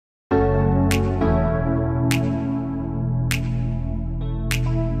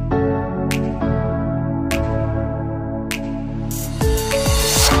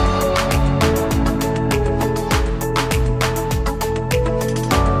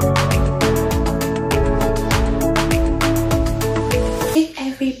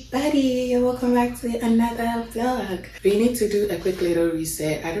to another vlog. We need to do a quick little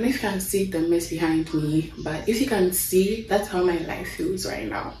reset. I don't know if you can see the mess behind me, but if you can see, that's how my life feels right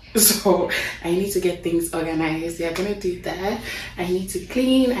now. So I need to get things organized. We are gonna do that. I need to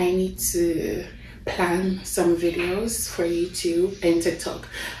clean. I need to plan some videos for YouTube and TikTok.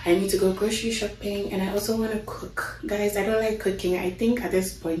 I need to go grocery shopping, and I also want to cook. Guys, I don't like cooking. I think at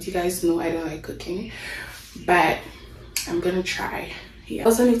this point you guys know I don't like cooking, but I'm gonna try. Yeah. I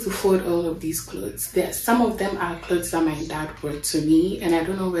also need to fold all of these clothes. Some of them are clothes that my dad brought to me, and I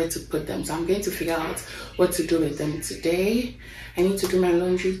don't know where to put them, so I'm going to figure out what to do with them today. I need to do my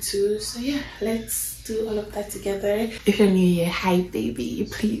laundry too, so yeah, let's do all of that together. If you're new here, hi baby,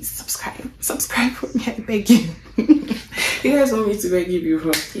 please subscribe for me, I beg you. You guys want me to beg you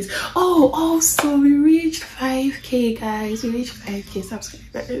before, please? Oh, also we reached 5k, guys. We reached 5k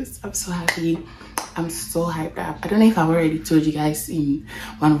subscribers. I'm so happy. I'm so hyped up. I don't know if I've already told you guys in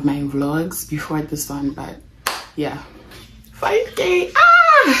one of my vlogs before this one, but yeah, 5k.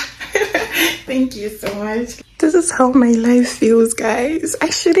 Thank you so much. This is how my life feels, guys. I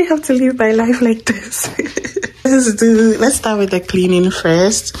shouldn't have to live my life like this. Let's start with the cleaning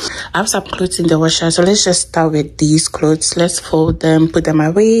first. I have some clothes in the washer, so let's just start with these clothes. Let's fold them, put them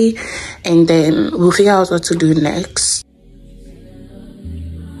away, and then we'll figure out what to do next.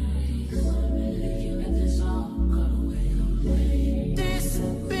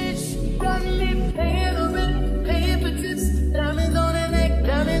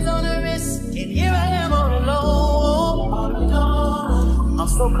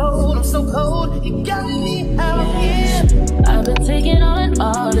 I'm so cold, you got me out here. I've been taking on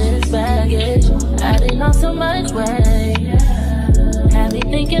all this baggage, adding on so much weight. Had me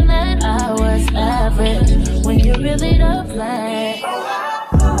thinking that I was average, when you really don't play.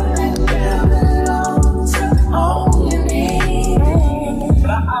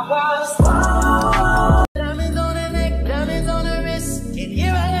 Diamonds on the neck, diamonds on the wrist, and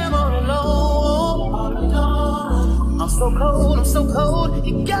here I am all alone. I'm so cold,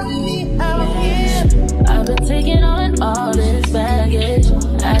 you got me out here. I've been taking on all this baggage,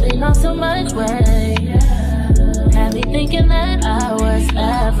 adding on so much weight. Had me thinking that I was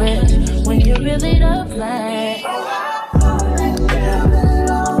average, when you really don't play.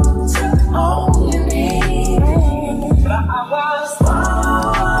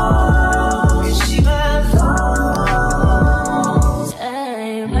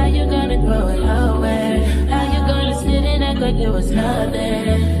 Hey, how you gonna throw it away? How you gonna sit and act like it was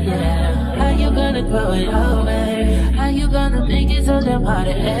nothing? Yeah, how you gonna throw it away? How you gonna think it's so damn hard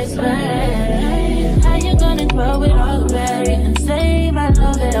to explain? How you gonna throw it all away and say I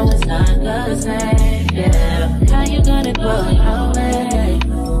know that I was not the same? Yeah, how you gonna throw it away?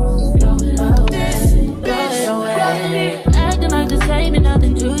 Throw it away. Acting like the same and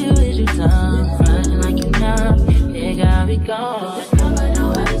nothing to you is your tongue. Fronting like you numb, it got me gone.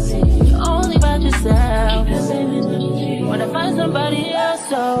 Only about yourself. When I find somebody else,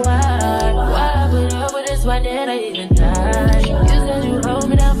 so why put up with this? Why did I even die? You said you hold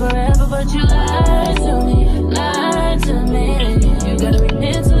me down forever, but you lied to me, You gotta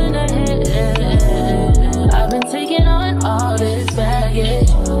repent in the head. I've been taking on all this baggage,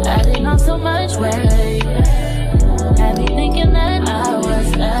 adding on so much weight. Had me thinking that I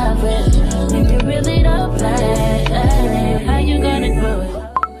was average, when you really don't play. How you gonna do it?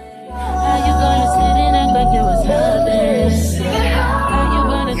 How you gonna sit and act like it was nothing? How you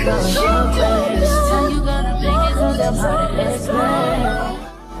gonna throw it away? How you gonna think it's so damn hard to explain?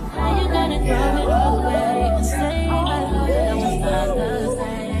 How you gonna throw it away and say I know that I was not the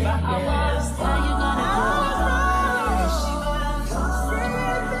same? How you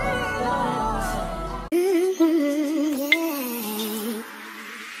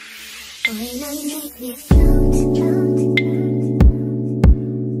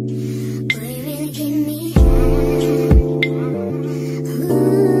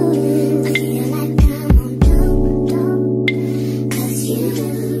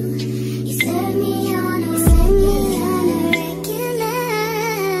You set me on a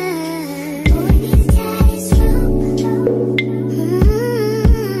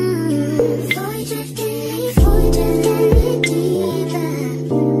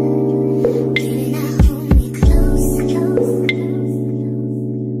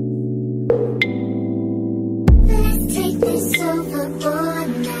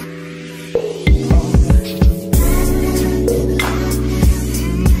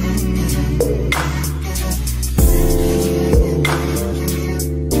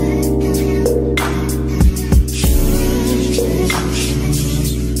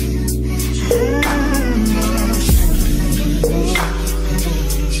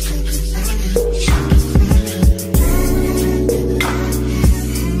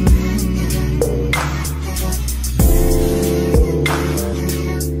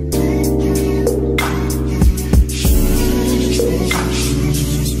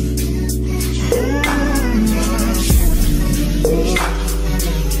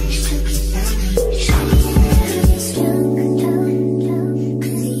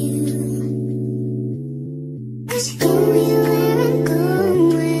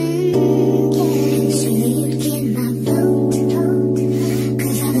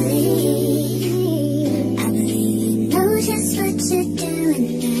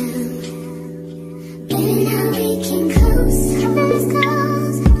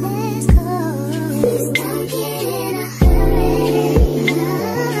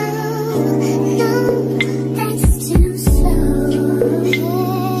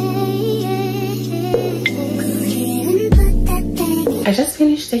I just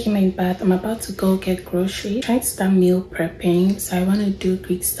finished taking my bath. I'm about to go get groceries. Trying to start meal prepping. So I want to do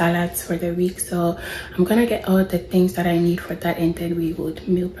Greek salads for the week. So I'm gonna get all the things that I need for that, and then we would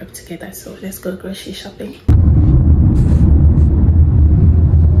meal prep together. So let's go grocery shopping.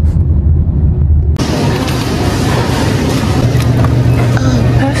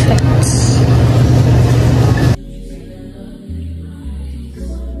 Oh, perfect.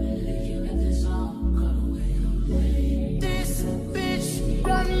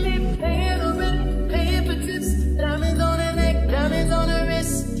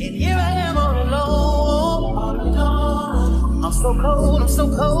 I'm so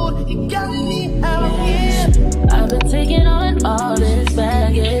cold, you got me out here. I've been taking on all this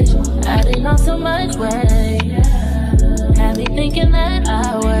baggage, adding on so much weight. Had me thinking that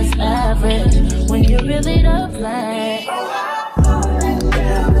I was average, when you're really the plan.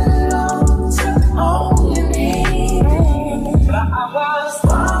 All you need, but I was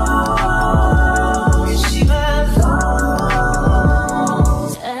wrong, she was wrong.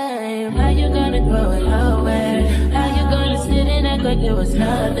 Hey, how you gonna throw it away? How you gonna sit and act like there was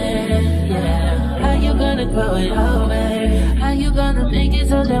nothing? Yeah, how you gonna throw it away? How you gonna make it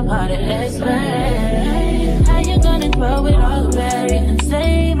so damn hard to explain? How you gonna throw it away and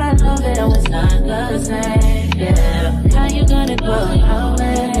say my love that was not the same? Yeah, how you gonna throw it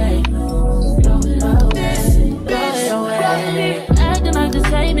away? Acting like the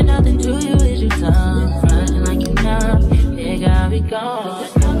same and nothing to you is your tongue. Fronting like you know, here got me gone.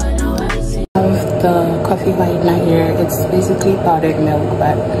 The coffee whitener here, it's basically powdered milk,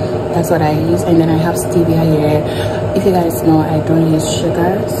 but that's what I use. And then I have stevia here. If you guys know, I don't use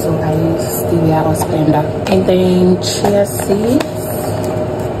sugar, so I use stevia or Splenda. And then chia seeds.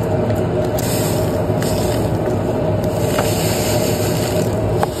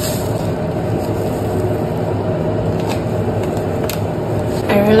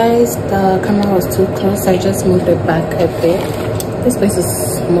 I realized the camera was too close, so I just moved it back a bit. This place is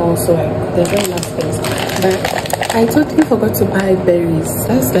small, so there's very enough space. But I totally forgot to buy berries.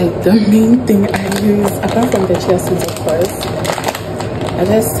 That's like the main thing I use, apart from the chia seeds, of course. I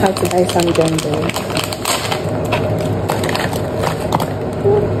just had to buy some though.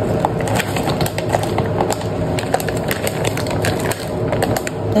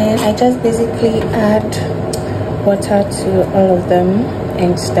 Then I just basically add water to all of them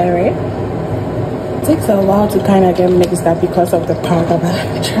and stir it. It takes a while to kind of get mixed up because of the powder,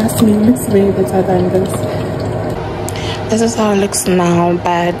 but trust me, it looks way better than this. This is how it looks now,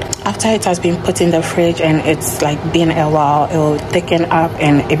 but after it has been put in the fridge and it's like been a while, it will thicken up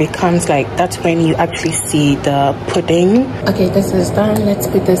and it becomes like, that's when you actually see the pudding. Okay, this is done. Let's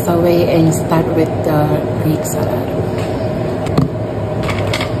put this away and start with the Greek salad.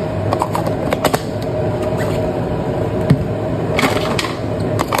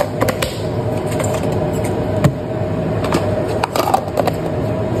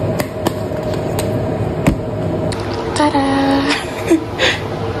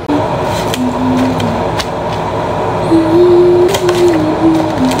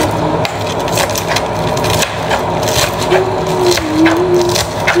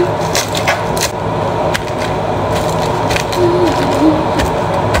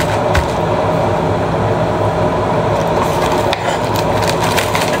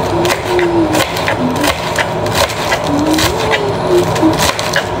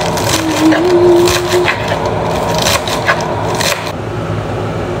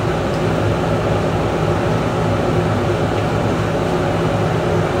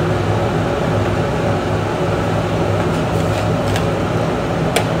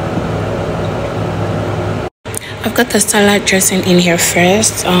 I've got the salad dressing in here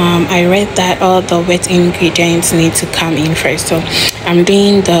first. I read that all the wet ingredients need to come in first, so I'm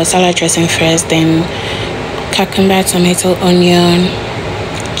doing the salad dressing first, then cucumber, tomato, onion,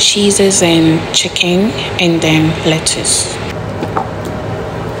 cheeses and chicken, and then lettuce.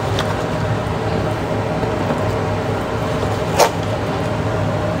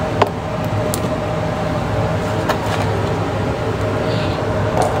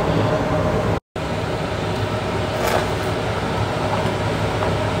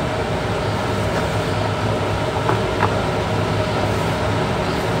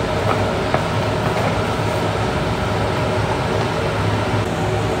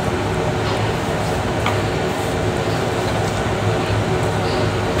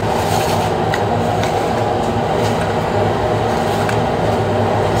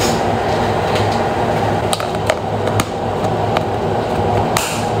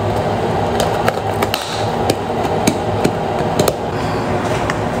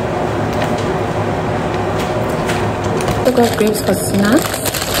 also got grapes for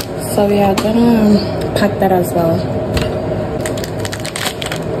snacks, so we are gonna pack that as well.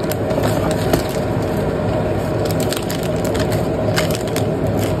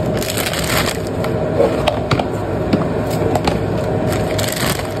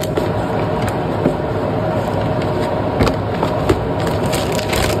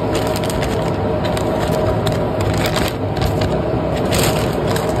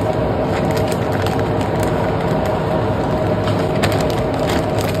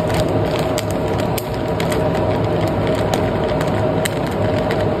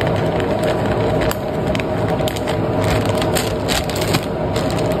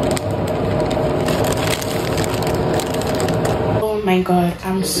 My god,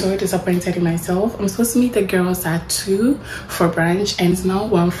 I'm so disappointed in myself. I'm supposed to meet the girls at 2 for brunch and it's now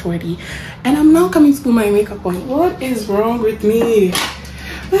 1:40 and I'm now coming to put my makeup on. What is wrong with me?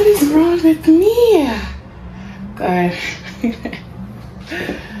 What is wrong with me? God.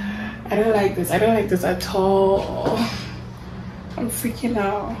 I don't like this. I don't like this at all. I'm freaking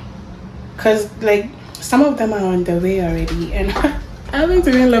out because like some of them are on the way already and I haven't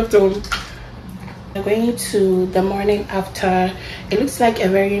even left home. We're going to the morning after. It looks like a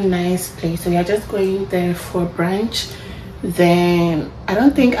very nice place, so we are just going there for brunch. Then I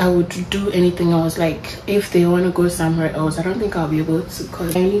don't think I would do anything else. Like if they want to go somewhere else, I don't think I'll be able to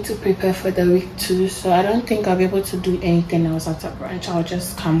because I need to prepare for the week too, so I don't think I'll be able to do anything else after brunch. I'll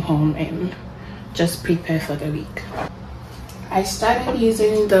just come home and just prepare for the week. I started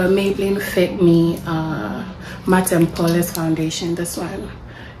using the Maybelline Fit Me Matte and Polish foundation, this one.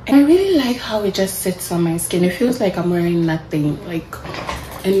 And I really like how it just sits on my skin. It feels like I'm wearing nothing, like,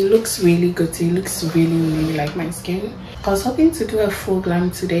 and it looks really good too. It looks really like my skin. I was hoping to do a full glam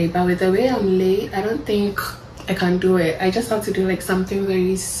today, but with the way I'm late, I don't think I can do it. I just have to do like something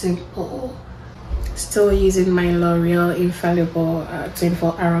very simple. Still using my L'Oreal Infallible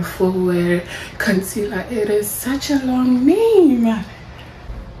 24-hour full wear concealer. It is such a long name.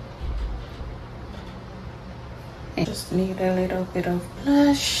 I just need a little bit of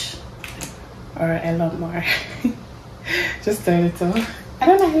blush or a lot more. Just a little. I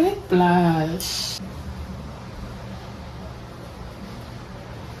don't know, I like blush.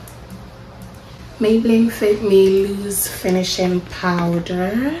 Maybelline Fit Me Loose Finishing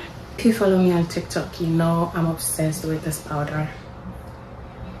Powder. If you follow me on TikTok, you know I'm obsessed with this powder.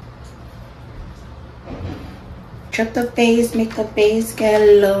 Drop the base, make the base get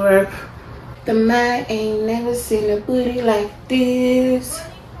lower. The man ain't never seen a booty like this.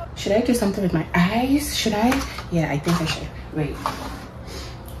 Should I do something with my eyes? Should I? Yeah, I think I should. Wait.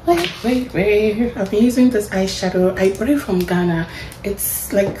 I've been using this eyeshadow. I bought it from Ghana.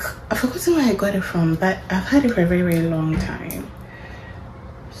 It's like, I've forgotten where I got it from, but I've had it for a very long time.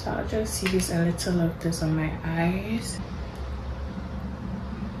 So I'll just use a little of this on my eyes.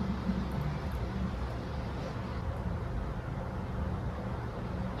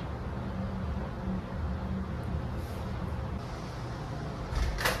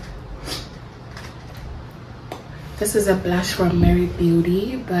 This is a blush from Mary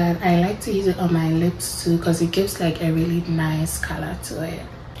Beauty, but I like to use it on my lips too because it gives like a really nice color to it.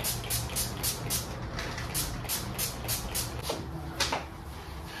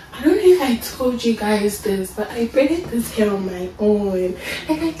 I don't know if I told you guys this, but I braided this hair on my own.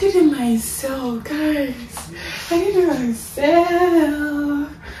 Like I did it myself, guys. I did it myself.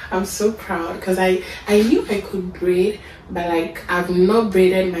 I'm so proud because I knew I could braid, but like I've not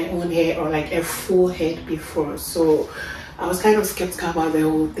braided my own hair or like a full head before, so I was kind of skeptical about the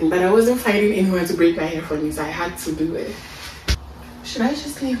whole thing, but I wasn't finding anyone to braid my hair for me, so I had to do it. Should I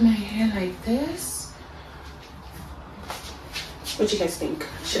just leave my hair like this? What do you guys think?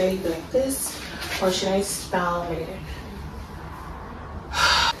 Should I leave it like this or should I style it?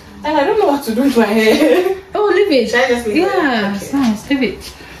 And I don't know what to do with my hair. Oh, leave it. Should I just leave it? Yeah, it's nice. Leave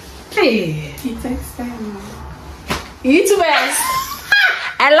it. Hey, it takes time. You need to rest.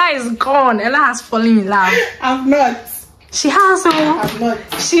 Ella is gone. Ella has fallen in love. I'm not. She has. I'm not.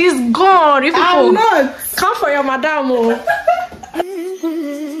 She's gone. If I'm not. Come for your madam.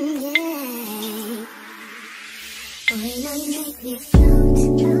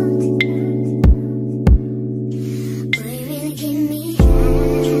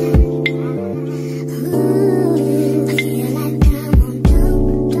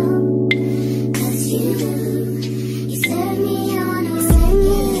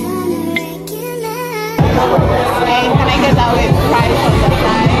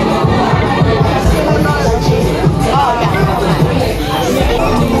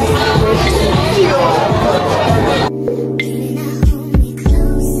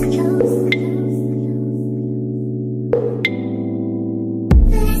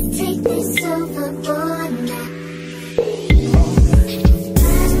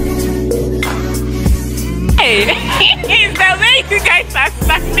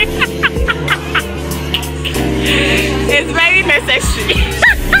 It's very necessary.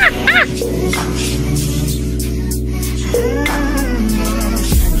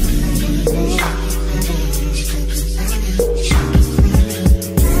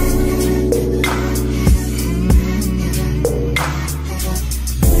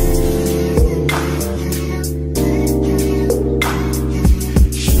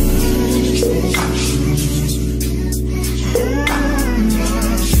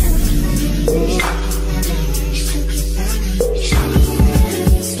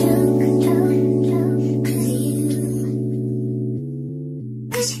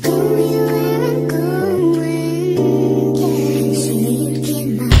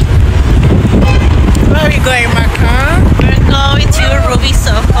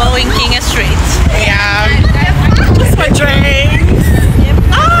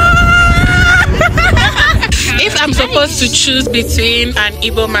 To choose between an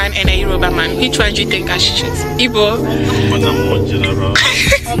Igbo man and a Yoruba man, which one do you think I should choose? Igbo?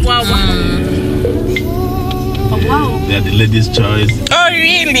 They are the ladies' choice. Oh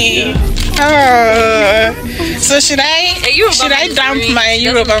really? Yeah. Oh, so should I dump my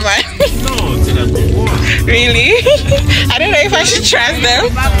Yoruba man? No, they are good ones. Really? I don't know if I should trust them.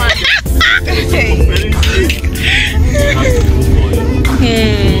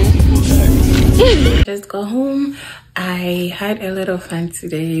 Just go home. I had a lot of fun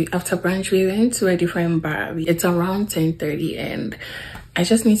today. After brunch, we went to a different bar. It's around 10:30 and I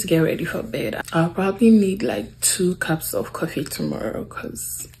just need to get ready for bed. I'll probably need like 2 cups of coffee tomorrow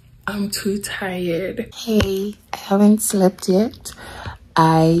because I'm too tired. Hey, I haven't slept yet.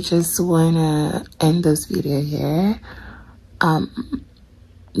 I just wanna end this video here.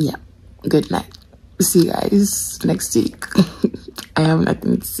 Yeah, good night. See you guys next week. I have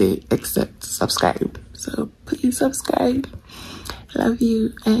nothing to say except subscribe. So please subscribe. Love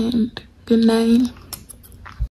you and good night.